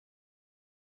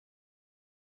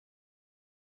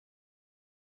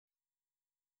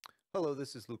Hello,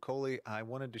 this is Lucoli. I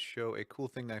wanted to show a cool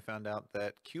thing that I found out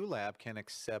that QLab can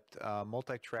accept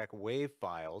multi-track WAV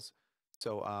files.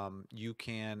 So you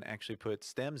can actually put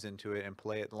stems into it and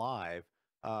play it live.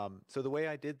 So the way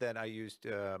I did that, I used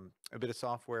a bit of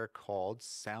software called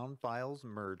Sound Files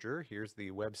Merger. Here's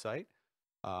the website.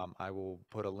 I will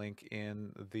put a link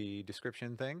in the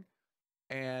description thing.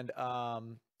 And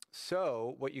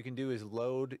so what you can do is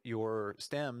load your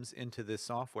stems into this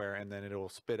software, and then it'll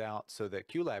spit out so that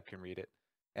QLab can read it.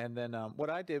 And then what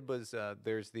I did was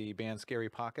there's the band Scary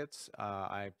Pockets.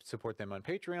 I support them on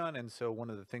Patreon, and so one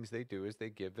of the things they do is they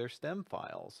give their stem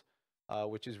files,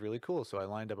 which is really cool. So I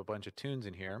lined up a bunch of tunes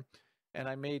in here, and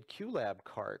I made QLab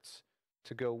carts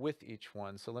to go with each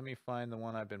one. So let me find the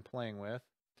one I've been playing with.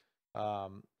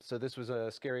 So this was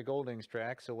a Scary Goldings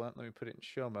track, so let me put it in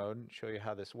show mode and show you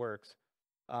how this works.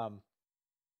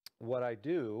 What I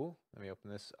do, let me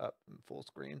open this up in full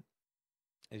screen,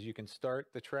 is you can start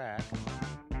the track,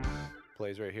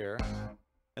 plays right here,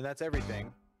 and that's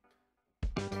everything.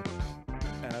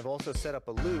 And I've also set up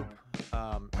a loop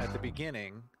at the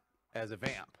beginning as a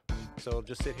vamp. So it'll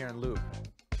just sit here and loop.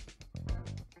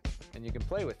 And you can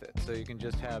play with it, so you can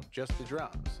just have just the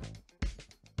drums.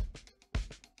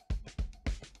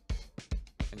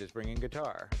 And just bring in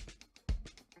guitar.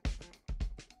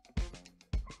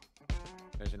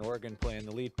 There's an organ playing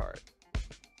the lead part.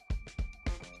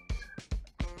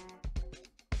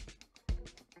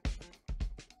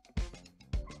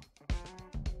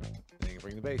 And you can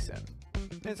bring the bass in.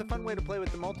 And it's a fun way to play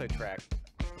with the multi-track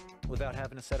without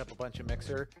having to set up a bunch of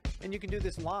mixer. And you can do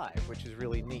this live, which is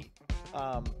really neat.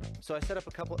 So I set up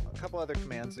a couple other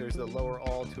commands. There's the lower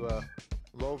all to a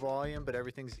low volume, but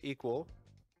everything's equal.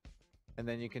 And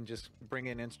then you can just bring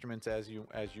in instruments as you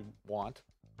want.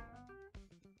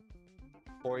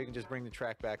 Or you can just bring the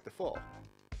track back to full.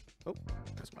 Oh,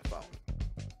 that's my phone.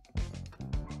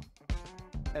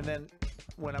 And then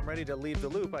when I'm ready to leave the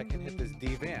loop, I can hit this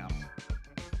D-vamp.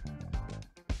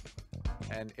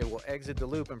 And it will exit the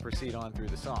loop and proceed on through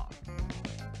the song.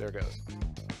 There it goes.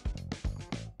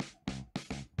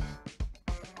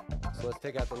 So let's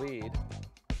take out the lead.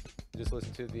 Just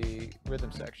listen to the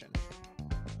rhythm section.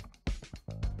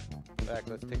 Back,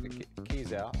 let's take the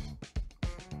keys out.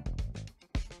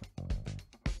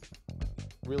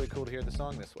 Really cool to hear the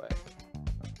song this way.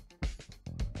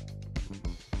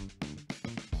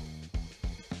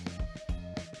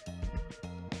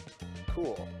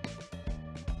 Cool.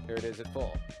 Here it is at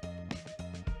full.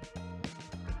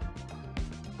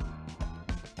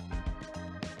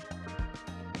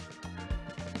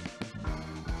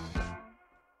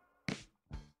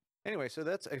 Anyway, so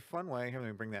that's a fun way. Here, let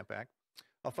me bring that back.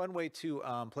 A fun way to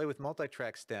play with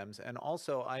multi-track stems. And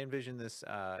also, I envision this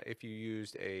if you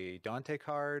used a Dante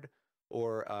card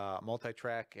or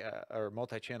multi-track or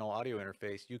multi-channel audio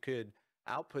interface, you could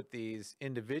output these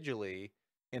individually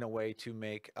in a way to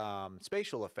make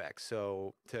spatial effects.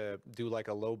 So to do like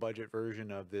a low-budget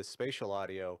version of this spatial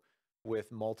audio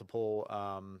with multiple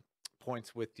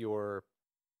points with your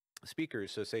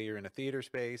speakers. So say you're in a theater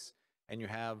space and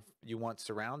you want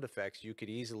surround effects, you could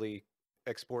easily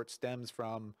export stems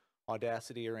from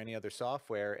Audacity or any other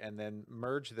software and then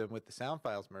merge them with the sound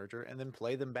files merger and then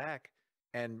play them back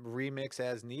and remix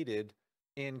as needed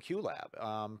in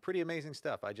QLab. Pretty amazing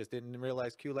stuff. I just didn't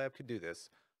realize QLab could do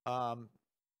this.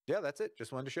 Yeah, that's it.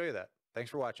 Just wanted to show you that. Thanks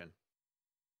for watching.